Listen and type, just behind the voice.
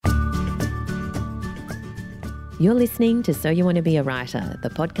You're listening to So You Want to Be a Writer, the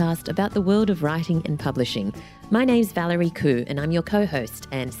podcast about the world of writing and publishing. My name's Valerie Khoo and I'm your co-host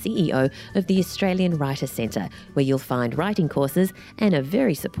and CEO of the Australian Writer Centre, where you'll find writing courses and a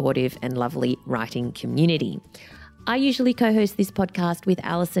very supportive and lovely writing community. I usually co-host this podcast with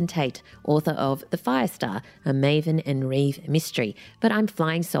Alison Tate, author of The Firestar, a Maven and Reeve mystery, but I'm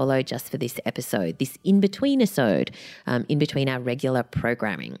flying solo just for this episode, this in-between-isode, in between our regular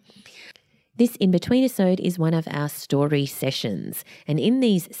programming. This in-between-isode is one of our story sessions, and in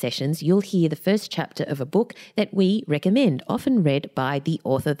these sessions you'll hear the first chapter of a book that we recommend, often read by the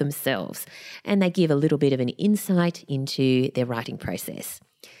author themselves, and they give a little bit of an insight into their writing process.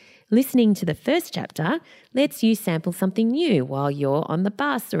 Listening to the first chapter lets you sample something new while you're on the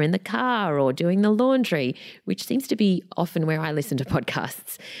bus or in the car or doing the laundry, which seems to be often where I listen to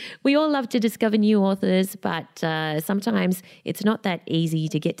podcasts. We all love to discover new authors, but sometimes it's not that easy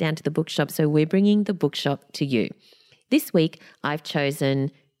to get down to the bookshop, so we're bringing the bookshop to you. This week, I've chosen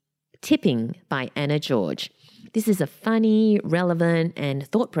Tipping by Anna George. This is a funny, relevant and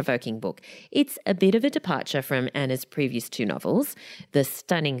thought-provoking book. It's a bit of a departure from Anna's previous two novels, the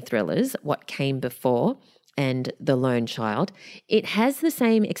stunning thrillers, What Came Before and The Lone Child. It has the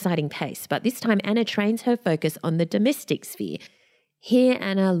same exciting pace, but this time Anna trains her focus on the domestic sphere. Here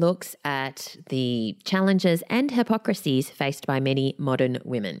Anna looks at the challenges and hypocrisies faced by many modern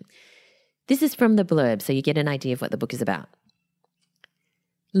women. This is from the blurb, so you get an idea of what the book is about.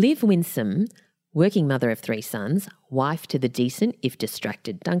 Liv Winsome, working mother of three sons, wife to the decent, if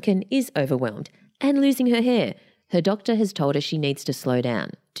distracted Duncan, is overwhelmed and losing her hair. Her doctor has told her she needs to slow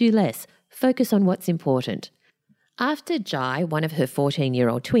down, do less, focus on what's important. After Jai, one of her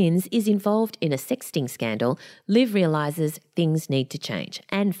 14-year-old twins, is involved in a sexting scandal, Liv realises things need to change,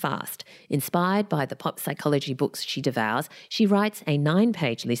 and fast. Inspired by the pop psychology books she devours, she writes a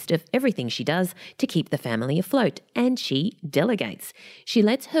 9-page list of everything she does to keep the family afloat, and she delegates. She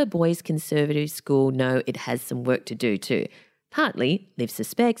lets her boys' conservative school know it has some work to do too. Partly, Liv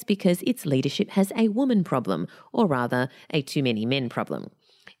suspects, because its leadership has a woman problem, or rather, a too many men problem.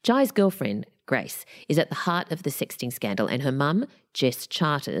 Jai's girlfriend, Grace, is at the heart of the sexting scandal, and her mum, Jess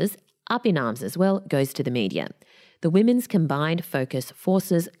Charters, up in arms as well, goes to the media. The women's combined focus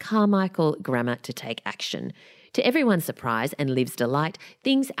forces Carmichael Grammer to take action. To everyone's surprise and Liv's delight,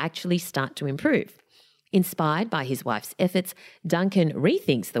 things actually start to improve. Inspired by his wife's efforts, Duncan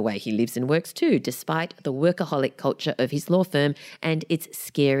rethinks the way he lives and works too, despite the workaholic culture of his law firm and its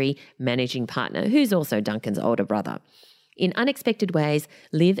scary managing partner, who's also Duncan's older brother. In unexpected ways,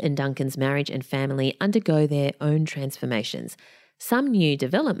 Liv and Duncan's marriage and family undergo their own transformations. Some new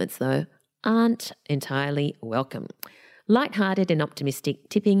developments, though, aren't entirely welcome. Light-hearted and optimistic,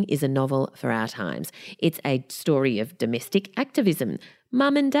 Tipping is a novel for our times. It's a story of domestic activism,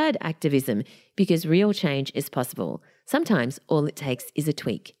 mum and dad activism, because real change is possible. Sometimes all it takes is a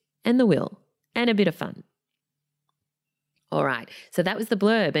tweak and the will and a bit of fun. All right, so that was the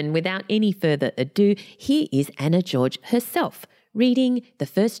blurb, and without any further ado, here is Anna George herself reading the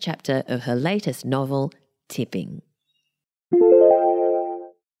first chapter of her latest novel, Tipping.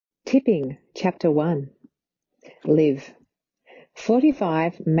 Tipping, Chapter 1. Liv.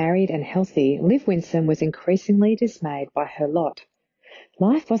 45, married and healthy, Liv Winsome was increasingly dismayed by her lot.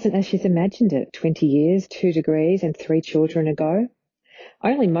 Life wasn't as she's imagined it 20 years, 2 degrees and 3 children ago.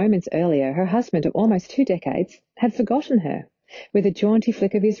 Only moments earlier, her husband of almost 2 decades had forgotten her. With a jaunty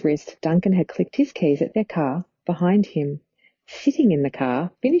flick of his wrist, Duncan had clicked his keys at their car behind him. Sitting in the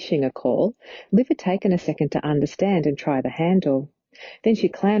car, finishing a call, Liv had taken a second to understand and try the handle. Then she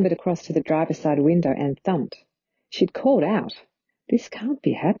clambered across to the driver's side window and thumped. She'd called out. This can't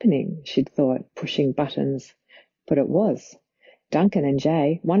be happening, she'd thought, pushing buttons. But it was. Duncan and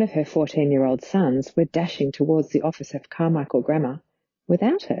Jay, one of her 14-year-old sons, were dashing towards the office of Carmichael Grammer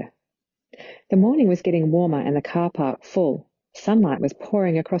without her. The morning was getting warmer and the car park full. Sunlight was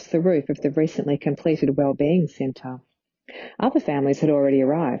pouring across the roof of the recently completed Wellbeing Centre. Other families had already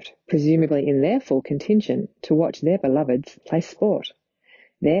arrived, presumably in their full contingent, to watch their beloveds play sport.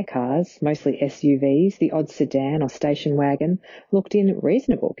 Their cars, mostly SUVs, the odd sedan or station wagon, looked in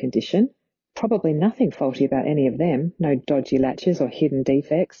reasonable condition. Probably nothing faulty about any of them, no dodgy latches or hidden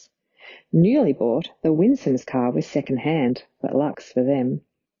defects. Newly bought, the Winsomes' car was second-hand, but luck's for them.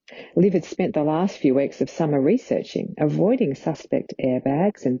 Liv had spent the last few weeks of summer researching, avoiding suspect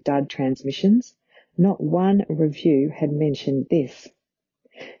airbags and dud transmissions. Not one review had mentioned this.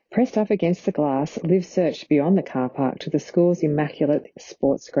 Pressed up against the glass, Liv searched beyond the car park to the school's immaculate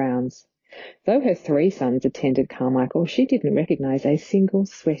sports grounds. Though her 3 sons attended Carmichael, she didn't recognise a single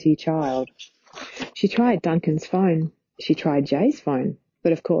sweaty child. She tried Duncan's phone. She tried Jay's phone.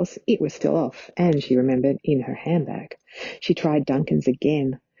 But of course it was still off, and she remembered, in her handbag. She tried Duncan's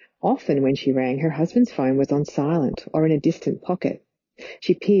again. Often when she rang, her husband's phone was on silent or in a distant pocket.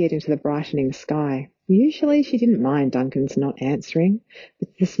 She peered into the brightening sky. Usually she didn't mind Duncan's not answering, but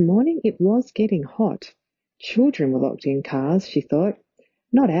this morning it was getting hot. Children were locked in cars, she thought.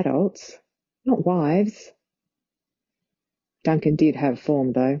 Not adults. Not wives. Duncan did have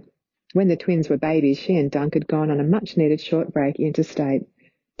form, though. When the twins were babies, she and Dunk had gone on a much-needed short break interstate.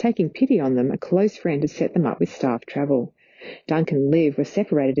 Taking pity on them, a close friend had set them up with staff travel. Dunk and Liv were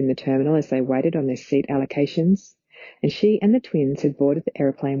separated in the terminal as they waited on their seat allocations, and she and the twins had boarded the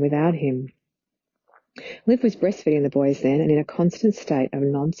aeroplane without him. Liv was breastfeeding the boys then and in a constant state of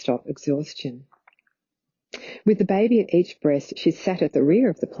non-stop exhaustion. With the baby at each breast, she sat at the rear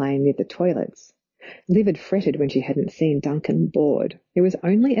of the plane near the toilets. Liv had fretted when she hadn't seen Duncan board. It was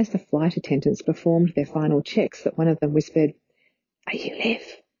only as the flight attendants performed their final checks that one of them whispered, "Are you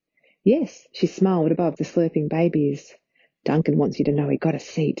Liv?" "Yes," she smiled above the slurping babies. "Duncan wants you to know he got a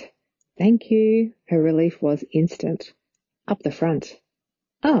seat." "Thank you." Her relief was instant. "Up the front."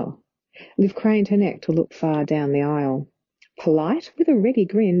 "Oh." Liv craned her neck to look far down the aisle. Polite, with a ready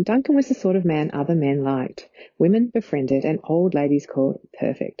grin, Duncan was the sort of man other men liked. Women befriended and old ladies called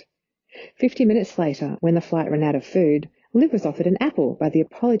perfect. 50 minutes later, when the flight ran out of food, Liv was offered an apple by the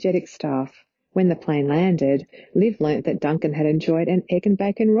apologetic staff. When the plane landed, Liv learnt that Duncan had enjoyed an egg and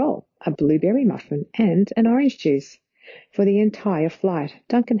bacon roll, a blueberry muffin, and an orange juice. For the entire flight,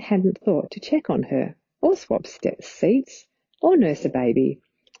 Duncan hadn't thought to check on her, or swap seats, or nurse a baby.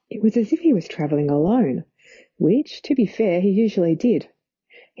 It was as if he was travelling alone, which, to be fair, he usually did.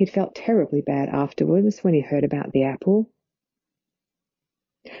 He'd felt terribly bad afterwards when he heard about the apple.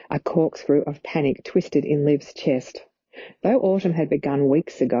 A corkscrew of panic twisted in Liv's chest. Though autumn had begun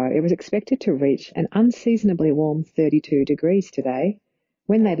weeks ago, it was expected to reach an unseasonably warm 32 degrees today.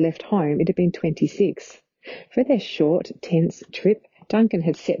 When they'd left home, it had been 26. For their short, tense trip, Duncan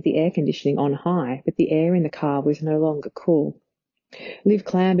had set the air conditioning on high, but the air in the car was no longer cool. Liv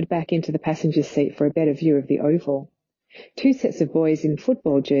clambered back into the passenger seat for a better view of the oval. 2 sets of boys in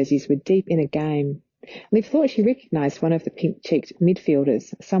football jerseys were deep in a game. Liv thought she recognised one of the pink-cheeked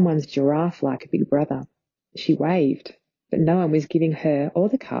midfielders, someone's giraffe-like big brother. She waved, but no one was giving her or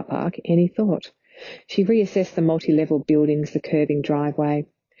the car park any thought. She reassessed the multi-level buildings, the curving driveway.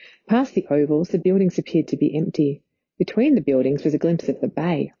 Past the ovals, the buildings appeared to be empty. Between the buildings was a glimpse of the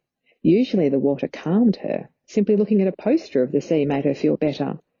bay. Usually the water calmed her. Simply looking at a poster of the sea made her feel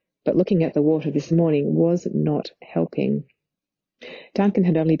better. But looking at the water this morning was not helping. Duncan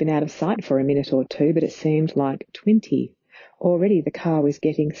had only been out of sight for a minute or two, but it seemed like 20. Already the car was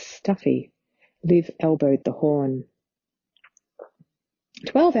getting stuffy. Liv elbowed the horn.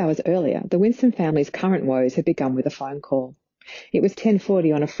 12 hours earlier, the Winston family's current woes had begun with a phone call. It was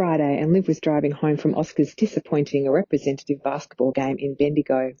 10:40 on a Friday, and Liv was driving home from Oscar's disappointing representative basketball game in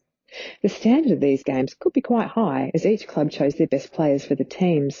Bendigo. The standard of these games could be quite high, as each club chose their best players for the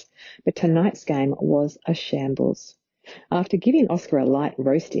teams, but tonight's game was a shambles. After giving Oscar a light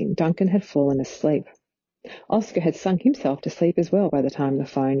roasting, Duncan had fallen asleep. Oscar had sunk himself to sleep as well by the time the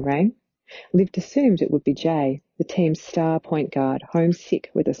phone rang. Liv assumed it would be Jay, the team's star point guard, homesick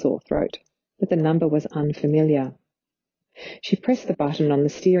with a sore throat, but the number was unfamiliar. She pressed the button on the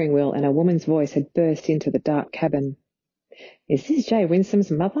steering wheel and a woman's voice had burst into the dark cabin. "Is this Jay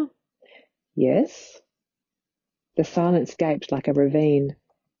Winsom's mother?" "Yes." The silence gaped like a ravine.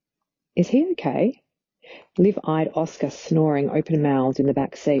 "Is he okay?" Liv eyed Oscar snoring open-mouthed in the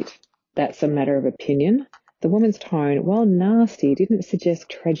back seat. "That's a matter of opinion." The woman's tone, while nasty, didn't suggest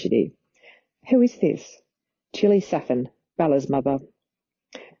tragedy. "Who is this?" "Chili Saffin, Bella's mother."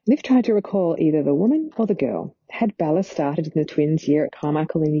 Liv tried to recall either the woman or the girl. Had Bella started in the twins' year at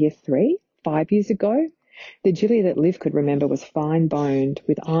Carmichael in year 3, 5 years ago? The Jilly that Liv could remember was fine-boned,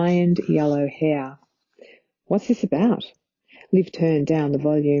 with ironed yellow hair. "What's this about?" Liv turned down the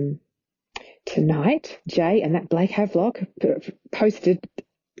volume. "Tonight, Jay and that Blake Havelock posted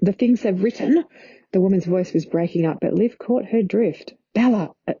the things they've written." The woman's voice was breaking up, but Liv caught her drift.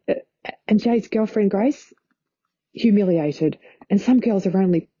 "Bella and Jay's girlfriend Grace? Humiliated. And some girls are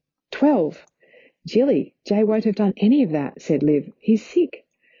only 12. "Jilly, Jay won't have done any of that," said Liv. "He's sick."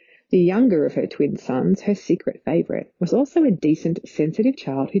 The younger of her twin sons, her secret favourite, was also a decent, sensitive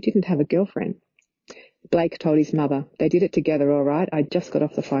child who didn't have a girlfriend. Blake told his mother. They did it together all right. I just got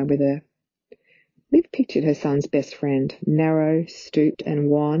off the phone with her. Liv pictured her son's best friend, narrow, stooped and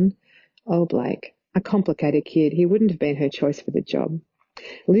wan. Oh, Blake, a complicated kid. He wouldn't have been her choice for the job.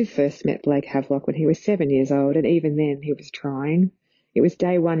 Liv first met Blake Havelock when he was 7 years old, and even then he was trying. It was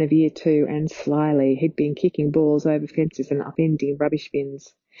day 1 of year 2, and slyly he'd been kicking balls over fences and upending rubbish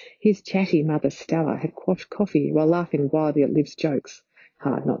bins. His chatty mother Stella had quaffed coffee while laughing wildly at Liv's jokes,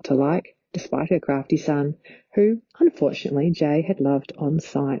 hard not to like, despite her crafty son, who, unfortunately, Jay had loved on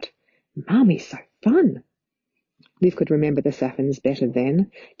sight. "Mummy's so fun!" Liv could remember the Saffins better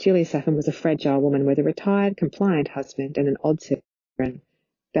then. Julie Saffin was a fragile woman with a retired, compliant husband and an odd set of children.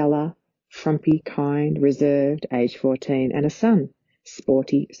 Bella, frumpy, kind, reserved, age 14, and a son,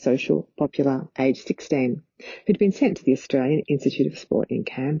 sporty, social, popular, age 16, who'd been sent to the Australian Institute of Sport in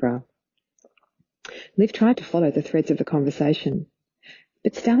Canberra. Liv tried to follow the threads of the conversation.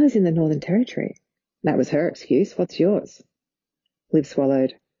 "But Stella's in the Northern Territory." "That was her excuse. What's yours?" Liv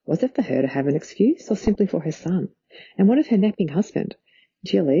swallowed. Was it for her to have an excuse, or simply for her son? And what of her napping husband?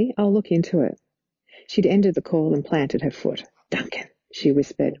 "Jilly, I'll look into it." She'd ended the call and planted her foot. "Duncan," she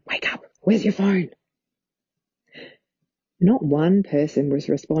whispered, "wake up. Where's your phone?" Not one person was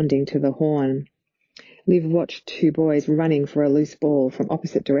responding to the horn. Liv watched 2 boys running for a loose ball from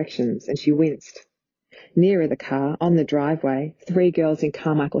opposite directions, and she winced. Nearer the car, on the driveway, 3 girls in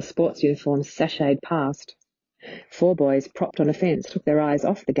Carmichael sports uniforms sashayed past. 4 boys propped on a fence took their eyes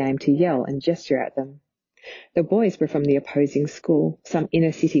off the game to yell and gesture at them. The boys were from the opposing school, some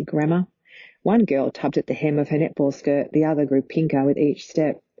inner-city grammar. One girl tugged at the hem of her netball skirt, the other grew pinker with each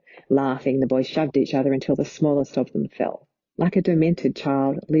step. Laughing, the boys shoved each other until the smallest of them fell. Like a demented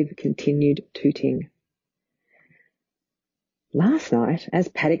child, Liv continued tooting. Last night, as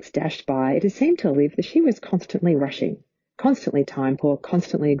paddocks dashed by, it had seemed to Liv that she was constantly rushing, constantly time-poor,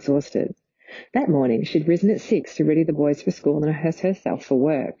 constantly exhausted. That morning she'd risen at 6 to ready the boys for school and rehearse herself for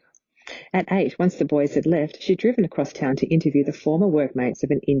work. At 8, once the boys had left, she'd driven across town to interview the former workmates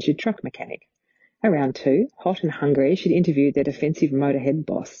of an injured truck mechanic. Around 2, hot and hungry, she'd interviewed their defensive motorhead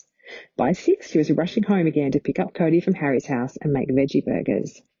boss. By 6, she was rushing home again to pick up Cody from Harry's house and make veggie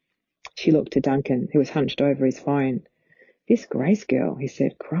burgers. She looked to Duncan, who was hunched over his phone. "This Grace girl," he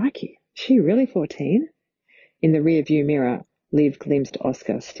said. "Crikey, is she really 14? In the rear-view mirror, Liv glimpsed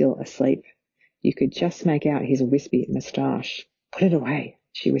Oscar still asleep. You could just make out his wispy moustache. "Put it away,"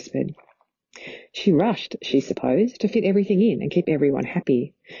 she whispered. She rushed, she supposed, to fit everything in and keep everyone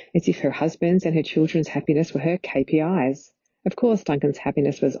happy, as if her husband's and her children's happiness were her KPIs. Of course, Duncan's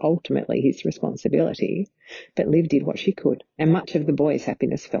happiness was ultimately his responsibility, but Liv did what she could, and much of the boys'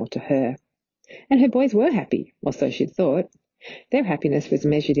 happiness fell to her. And her boys were happy, or so she'd thought. Their happiness was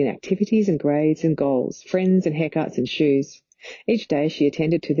measured in activities and grades and goals, friends and haircuts and shoes. Each day she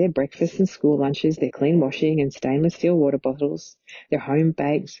attended to their breakfasts and school lunches, their clean washing and stainless steel water bottles, their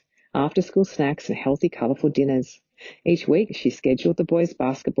home-baked after-school snacks and healthy, colourful dinners. Each week she scheduled the boys'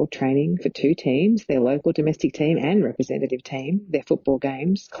 basketball training for 2 teams, their local domestic team and representative team, their football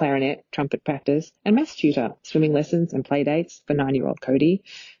games, clarinet, trumpet practice, and maths tutor, swimming lessons and play dates for 9-year-old Cody.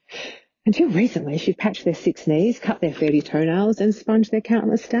 Until recently, she'd patched their 6 knees, cut their 30 toenails, and sponged their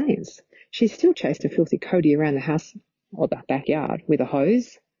countless stains. She still chased a filthy Cody around the house or the backyard with a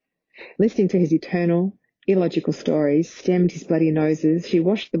hose. Listening to his eternal, illogical stories, stemmed his bloody noses, she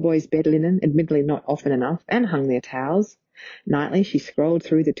washed the boys' bed linen, admittedly not often enough, and hung their towels. Nightly, she scrolled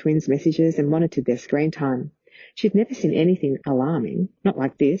through the twins' messages and monitored their screen time. She'd never seen anything alarming, not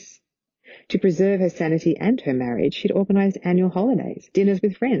like this. To preserve her sanity and her marriage, she'd organised annual holidays, dinners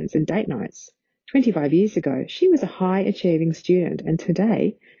with friends, and date nights. 25 years ago, she was a high-achieving student, and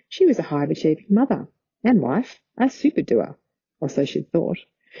today she was a high-achieving mother and wife, a super-doer, or so she'd thought.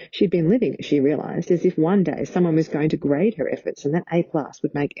 She'd been living, she realised, as if one day someone was going to grade her efforts and that A+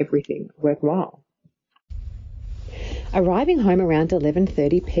 would make everything worthwhile. Arriving home around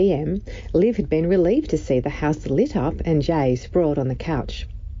 11:30 p.m, Liv had been relieved to see the house lit up and Jay sprawled on the couch.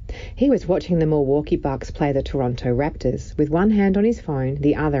 He was watching the Milwaukee Bucks play the Toronto Raptors, with one hand on his phone,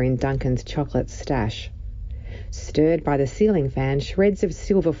 the other in Duncan's chocolate stash. Stirred by the ceiling fan, shreds of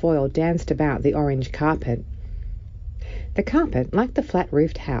silver foil danced about the orange carpet. The carpet, like the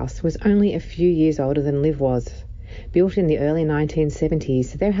flat-roofed house, was only a few years older than Liv was. Built in the early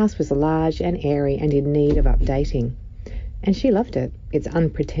 1970s, their house was large and airy and in need of updating. And she loved it, its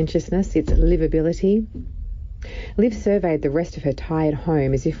unpretentiousness, its livability. Liv surveyed the rest of her tired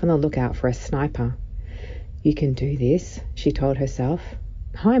home as if on the lookout for a sniper. "You can do this," she told herself.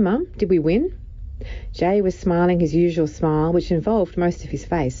 "Hi, Mum. Did we win?" Jay was smiling his usual smile, which involved most of his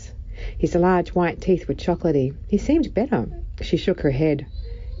face. His large white teeth were chocolatey. He seemed better. She shook her head.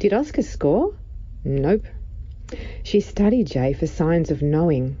 "Did Oscar score?" "Nope." She studied Jay for signs of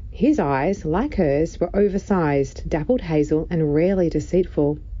knowing. His eyes, like hers, were oversized, dappled hazel, and rarely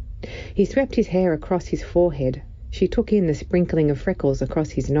deceitful. He swept his hair across his forehead. She took in the sprinkling of freckles across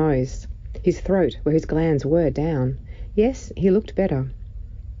his nose, his throat where his glands were down, Yes, he looked better.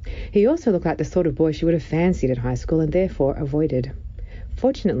 He also looked like the sort of boy she would have fancied at high school and therefore avoided.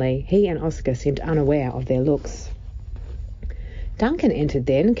 Fortunately, he and Oscar seemed unaware of their looks. Duncan entered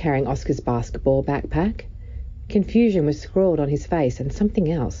then, carrying Oscar's basketball backpack. Confusion was scrawled on his face and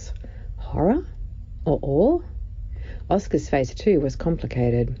something else. Horror? Or awe? Oscar's face too was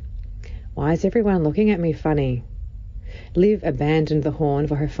complicated. Why is everyone looking at me funny? Liv abandoned the horn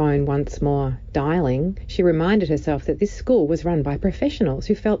for her phone once more. Dialing, she reminded herself that this school was run by professionals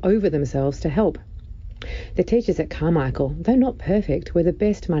who felt over themselves to help. The teachers at Carmichael, though not perfect, were the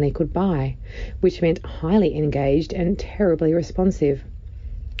best money could buy, which meant highly engaged and terribly responsive.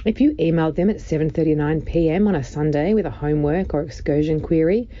 If you emailed them at 7:39 p.m. on a Sunday with a homework or excursion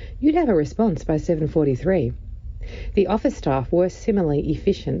query, you'd have a response by 7:43. The office staff were similarly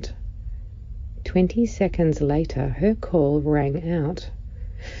efficient. 20 seconds later, her call rang out.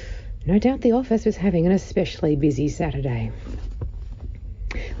 No doubt the office was having an especially busy Saturday.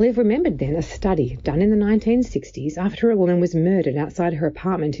 Liv remembered then a study done in the 1960s after a woman was murdered outside her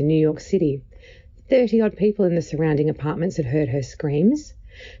apartment in New York City. 30-odd people in the surrounding apartments had heard her screams,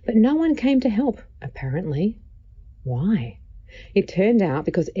 but no one came to help, apparently. Why? It turned out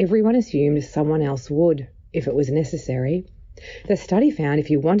because everyone assumed someone else would, if it was necessary. The study found if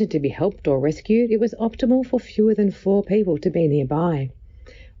you wanted to be helped or rescued, it was optimal for fewer than 4 people to be nearby.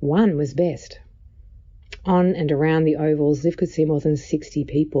 1 was best. On and around the ovals, Liv could see more than 60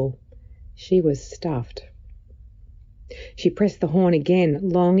 people. She was stuffed. She pressed the horn again,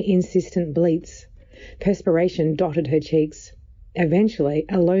 long, insistent bleats. Perspiration dotted her cheeks. Eventually,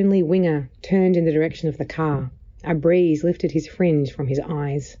 a lonely winger turned in the direction of the car. A breeze lifted his fringe from his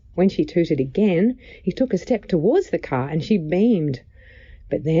eyes. When she tooted again, he took a step towards the car and she beamed.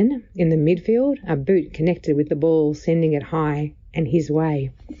 But then, in the midfield, a boot connected with the ball, sending it high and his way,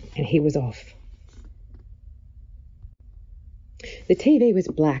 and he was off. The TV was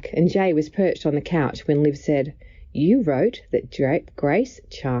black and Jay was perched on the couch when Liv said, "You wrote that Grace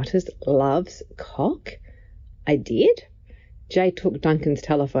Charters loves cock?" "I did?" Jay took Duncan's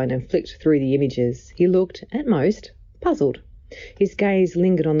telephone and flicked through the images. He looked, at most, puzzled. His gaze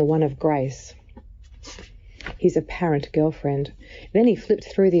lingered on the one of Grace, his apparent girlfriend. Then he flipped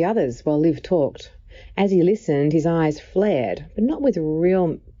through the others while Liv talked. As he listened, his eyes flared, but not with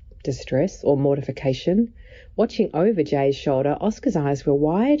real distress or mortification. Watching over Jay's shoulder, Oscar's eyes were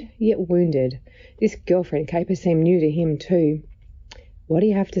wide, yet wounded. This girlfriend caper seemed new to him too. "What do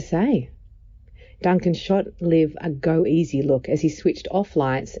you have to say?" Duncan shot Liv a go-easy look as he switched off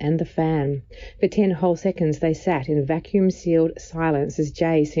lights and the fan. For 10 whole seconds they sat in vacuum-sealed silence as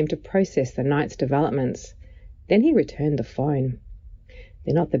Jay seemed to process the night's developments. Then he returned the phone.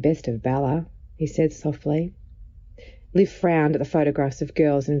 "They're not the best of Bala," he said softly. Liv frowned at the photographs of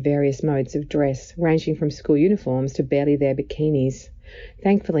girls in various modes of dress, ranging from school uniforms to barely their bikinis.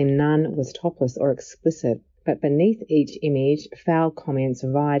 Thankfully none was topless or explicit, but beneath each image, foul comments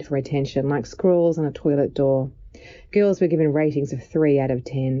vied for attention like scrawls on a toilet door. Girls were given ratings of 3 out of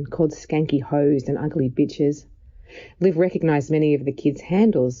 10, called skanky hoes and ugly bitches. Liv recognised many of the kids'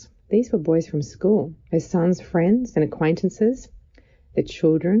 handles. These were boys from school, her son's friends and acquaintances, the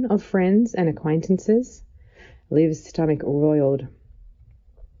children of friends and acquaintances. Liv's stomach roiled.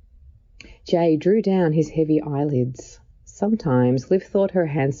 Jay drew down his heavy eyelids. Sometimes Liv thought her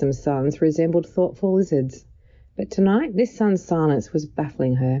handsome sons resembled thoughtful lizards, but tonight this son's silence was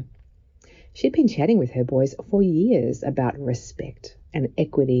baffling her. She'd been chatting with her boys for years about respect and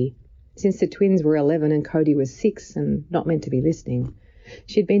equity, since the twins were 11 and Cody was 6 and not meant to be listening.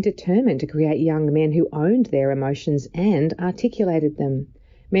 She'd been determined to create young men who owned their emotions and articulated them,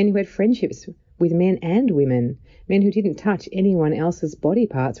 men who had friendships with men and women, men who didn't touch anyone else's body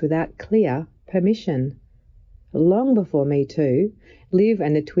parts without clear permission. Long before Me Too, Liv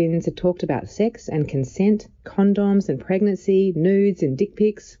and the twins had talked about sex and consent, condoms and pregnancy, nudes and dick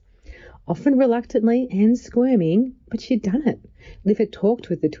pics. Often reluctantly and squirming, but she'd done it. Liv had talked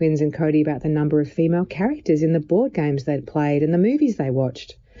with the twins and Cody about the number of female characters in the board games they'd played and the movies they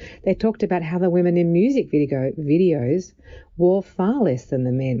watched. They talked about how the women in music videos wore far less than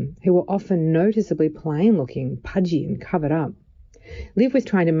the men, who were often noticeably plain-looking, pudgy and covered up. Liv was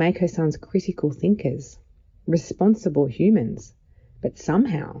trying to make her sons critical thinkers, responsible humans. But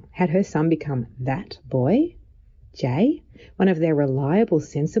somehow, had her son become that boy? Jay? One of their reliable,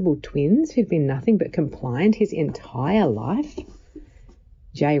 sensible twins who'd been nothing but compliant his entire life?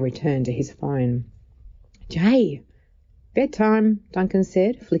 Jay returned to his phone. "Jay!" "Bedtime," Duncan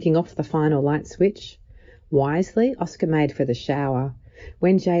said, flicking off the final light switch. Wisely, Oscar made for the shower.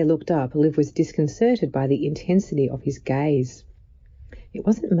 When Jay looked up, Liv was disconcerted by the intensity of his gaze. It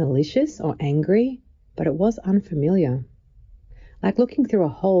wasn't malicious or angry, but it was unfamiliar, like looking through a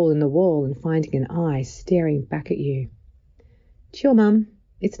hole in the wall and finding an eye staring back at you. Chill, Mum.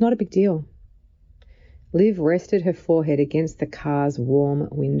 It's not a big deal. Liv rested her forehead against the car's warm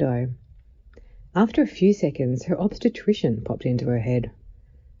window. After a few seconds, her obstetrician popped into her head.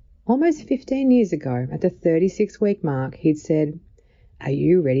 Almost 15 years ago, at the 36-week mark, he'd said, "Are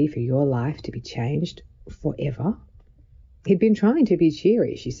you ready for your life to be changed forever?" He'd been trying to be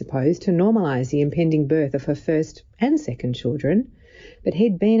cheery, she supposed, to normalise the impending birth of her first and second children, but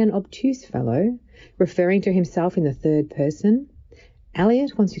he'd been an obtuse fellow, referring to himself in the third person.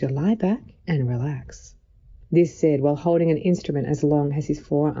 "Elliot wants you to lie back and relax." This said while holding an instrument as long as his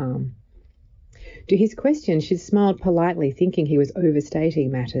forearm. To his question, she'd smiled politely, thinking he was overstating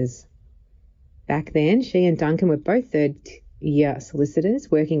matters. Back then, she and Duncan were both third-year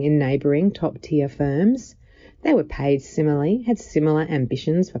solicitors working in neighbouring top-tier firms. They were paid similarly, had similar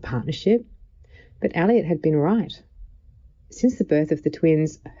ambitions for partnership. But Elliot had been right. Since the birth of the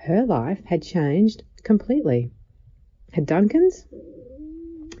twins, her life had changed completely. Had Duncan's?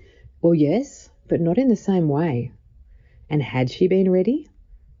 Well, yes, but not in the same way. And had she been ready?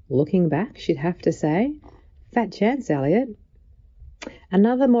 Looking back, she'd have to say, fat chance, Elliot.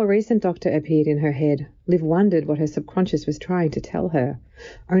 Another more recent doctor appeared in her head. Liv wondered what her subconscious was trying to tell her.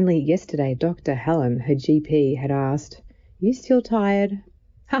 Only yesterday, Dr. Helen, her GP, had asked, "You still tired?"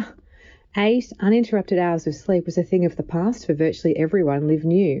 8 uninterrupted hours of sleep was a thing of the past for virtually everyone Liv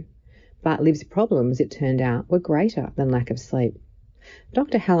knew. But Liv's problems, it turned out, were greater than lack of sleep.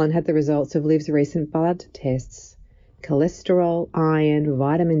 Dr. Helen had the results of Liv's recent blood tests. Cholesterol, iron,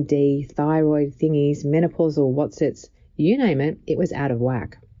 vitamin D, thyroid thingies, menopausal whatsits, you name it, it was out of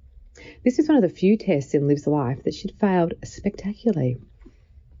whack. This was one of the few tests in Liv's life that she'd failed spectacularly.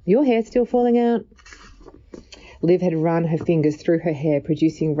 "Your hair's still falling out?" Liv had run her fingers through her hair,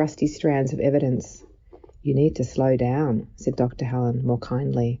 producing rusty strands of evidence. "You need to slow down," said Dr. Helen more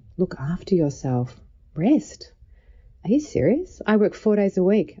kindly. "Look after yourself. Rest." "Are you serious? I work 4 days a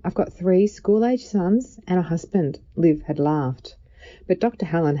week. I've got 3 school-age sons and a husband." Liv had laughed. But Dr.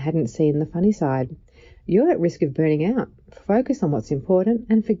 Helen hadn't seen the funny side. "You're at risk of burning out. Focus on what's important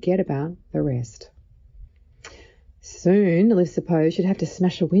and forget about the rest." Soon, Liv supposed she'd have to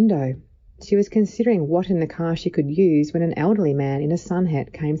smash a window. She was considering what in the car she could use when an elderly man in a sun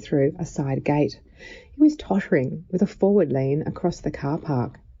hat came through a side gate. He was tottering with a forward lean across the car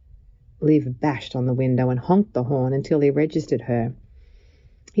park. Liv bashed on the window and honked the horn until he registered her.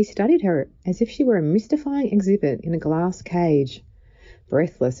 He studied her as if she were a mystifying exhibit in a glass cage.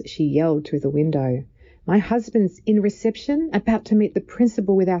 Breathless, she yelled through the window, "My husband's in reception, about to meet the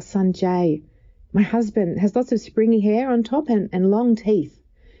principal with our son Jay. My husband has lots of springy hair on top and long teeth."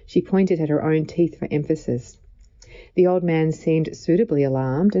 She pointed at her own teeth for emphasis. The old man seemed suitably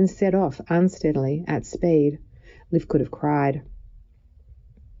alarmed and set off unsteadily at speed. Liv could have cried.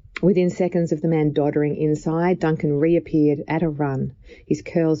 Within seconds of the man doddering inside, Duncan reappeared at a run, his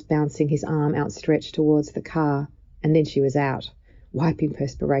curls bouncing, his arm outstretched towards the car, and then she was out, wiping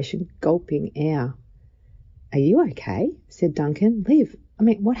perspiration, gulping air. "Are you okay?" said Duncan. "Liv,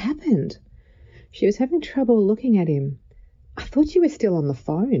 what happened?" She was having trouble looking at him. "I thought you were still on the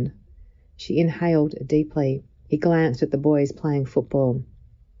phone." She inhaled deeply. He glanced at the boys playing football.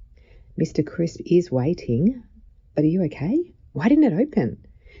 "Mr. Crisp is waiting. But are you okay? Why didn't it open?"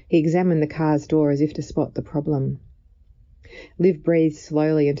 He examined the car's door as if to spot the problem. Liv breathed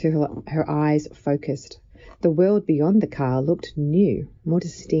slowly until her eyes focused. The world beyond the car looked new, more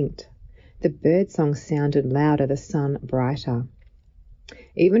distinct. The birdsong sounded louder, the sun brighter.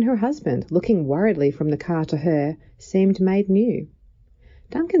 Even her husband, looking worriedly from the car to her, seemed made new.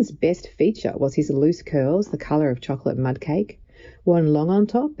 Duncan's best feature was his loose curls, the colour of chocolate mud cake, worn long on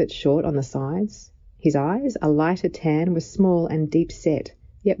top but short on the sides. His eyes, a lighter tan, were small and deep-set,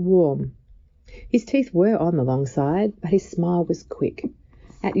 yet warm. His teeth were on the long side, but his smile was quick.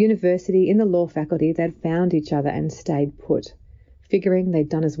 At university, in the law faculty, they'd found each other and stayed put, figuring they'd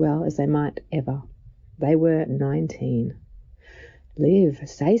done as well as they might ever. They were 19. "Liv,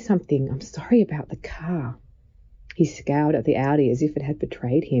 say something. I'm sorry about the car." He scowled at the Audi as if it had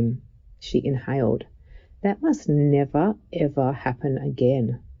betrayed him. She inhaled. "That must never, ever happen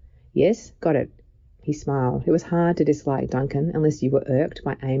again." "Yes, got it." He smiled. It was hard to dislike Duncan unless you were irked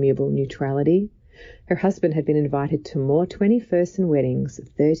by amiable neutrality. Her husband had been invited to more 21st and weddings,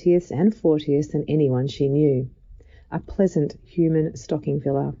 30th and 40th than anyone she knew. A pleasant human stocking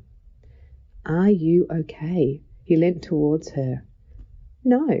filler. "Are you okay?" He leant towards her.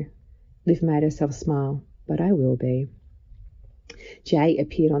 "No." Liv made herself smile. "But I will be." Jay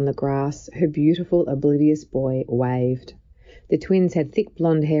appeared on the grass. Her beautiful, oblivious boy waved. The twins had thick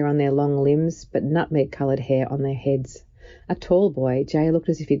blonde hair on their long limbs, but nutmeg-coloured hair on their heads. A tall boy, Jay looked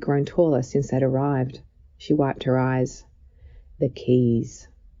as if he'd grown taller since they'd arrived. She wiped her eyes. "The keys,"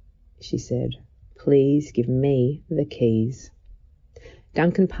 she said. "Please give me the keys."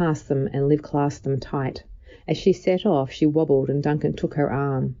 Duncan passed them and Liv clasped them tight. As she set off, she wobbled and Duncan took her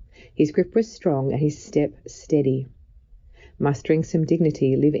arm. His grip was strong and his step steady. Mustering some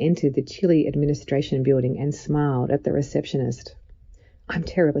dignity, Liv entered the chilly administration building and smiled at the receptionist. "I'm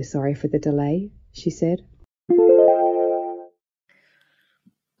terribly sorry for the delay," she said.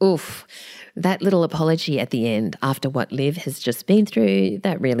 Oof, that little apology at the end after what Liv has just been through,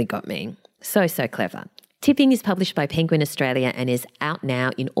 that really got me. So clever. Tipping is published by Penguin Australia and is out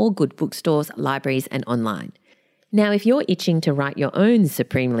now in all good bookstores, libraries and online. Now, if you're itching to write your own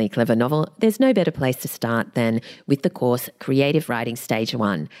supremely clever novel, there's no better place to start than with the course Creative Writing Stage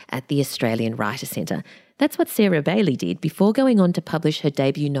 1 at the Australian Writer Centre. That's what Sarah Bailey did before going on to publish her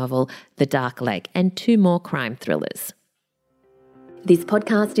debut novel, The Dark Lake, and 2 more crime thrillers. This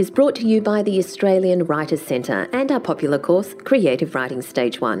podcast is brought to you by the Australian Writers Centre and our popular course, Creative Writing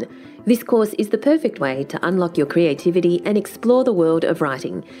Stage 1. This course is the perfect way to unlock your creativity and explore the world of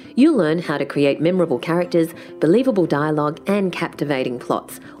writing. You'll learn how to create memorable characters, believable dialogue, and captivating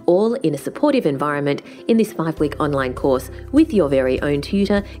plots, all in a supportive environment in this 5-week online course with your very own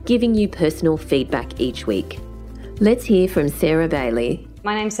tutor giving you personal feedback each week. Let's hear from Sarah Bailey.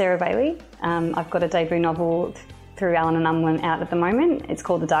 My name's Sarah Bailey. I've got a debut novel through Allen and Unwin out at the moment. It's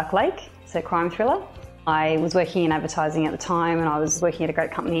called The Dark Lake. It's a crime thriller. I was working in advertising at the time and I was working at a great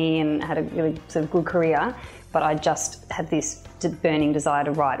company and had a really sort of good career, but I just had this burning desire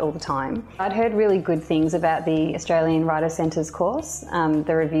to write all the time. I'd heard really good things about the Australian Writer Centre's course.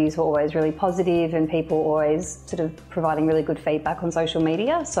 The reviews were always really positive and people always sort of providing really good feedback on social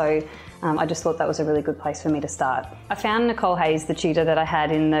media, so I just thought that was a really good place for me to start. I found Nicole Hayes, the tutor that I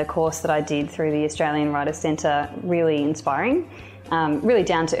had in the course that I did through the Australian Writer Centre, really inspiring. Really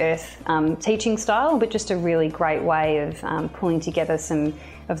down-to-earth teaching style, but just a really great way of pulling together some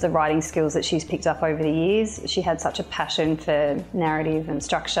of the writing skills that she's picked up over the years. She had such a passion for narrative and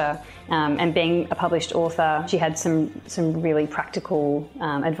structure, and being a published author, she had some really practical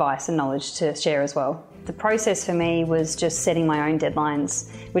advice and knowledge to share as well. The process for me was just setting my own deadlines,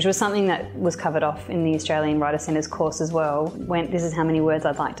 which was something that was covered off in the Australian Writer Centre's course as well. This is how many words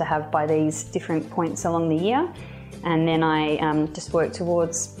I'd like to have by these different points along the year. And then I just worked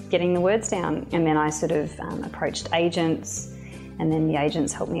towards getting the words down. And then I sort of approached agents, and then the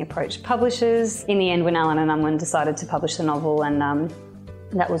agents helped me approach publishers. In the end, when Allen and Unwin decided to publish the novel, and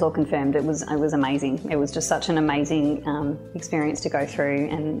that was all confirmed, it was amazing. It was just such an amazing experience to go through,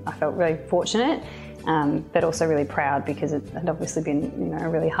 and I felt really fortunate, but also really proud because it had obviously been a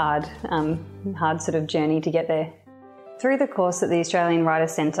really hard sort of journey to get there. Through the course at the Australian Writer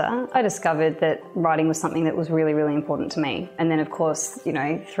Centre, I discovered that writing was something that was really, really important to me. And then, of course,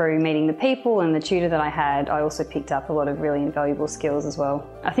 through meeting the people and the tutor that I had, I also picked up a lot of really invaluable skills as well.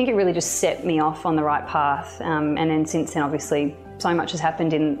 I think it really just set me off on the right path. And then since then, obviously, so much has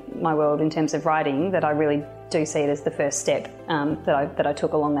happened in my world in terms of writing that I really do see it as the first step that I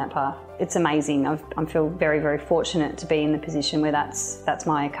took along that path. It's amazing. I feel very, very fortunate to be in the position where that's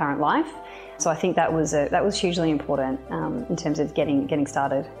my current life. So I think that was hugely important in terms of getting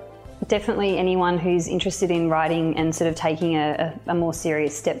started. Definitely anyone who's interested in writing and sort of taking a more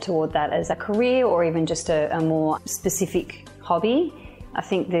serious step toward that as a career or even just a more specific hobby, I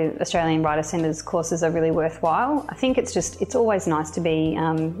think the Australian Writer Centre's courses are really worthwhile. I think it's always nice to be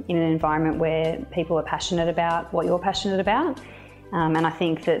in an environment where people are passionate about what you're passionate about. And I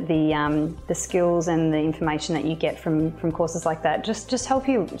think that the skills and the information that you get from courses like that just help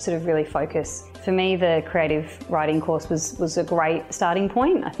you sort of really focus. For me, the creative writing course was a great starting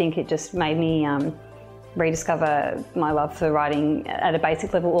point. I think it just made me rediscover my love for writing at a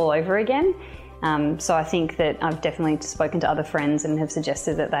basic level all over again. So I think that I've definitely spoken to other friends and have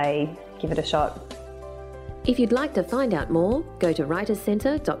suggested that they give it a shot. If you'd like to find out more, go to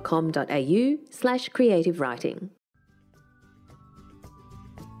writerscentre.com.au/creative writing.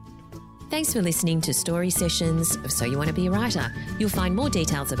 Thanks for listening to Story Sessions of So You Want to Be a Writer. You'll find more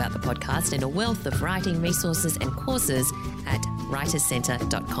details about the podcast and a wealth of writing resources and courses at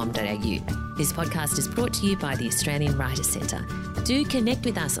writerscentre.com.au. This podcast is brought to you by the Australian Writer Centre. Do connect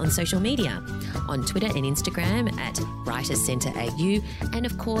with us on social media, on Twitter and Instagram at WritersCentreAU, and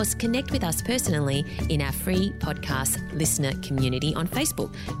of course connect with us personally in our free podcast listener community on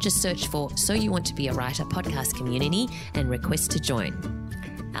Facebook. Just search for So You Want to Be a Writer podcast community and request to join.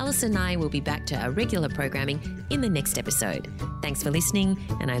 Alice and I will be back to our regular programming in the next episode. Thanks for listening,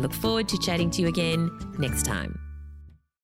 and I look forward to chatting to you again next time.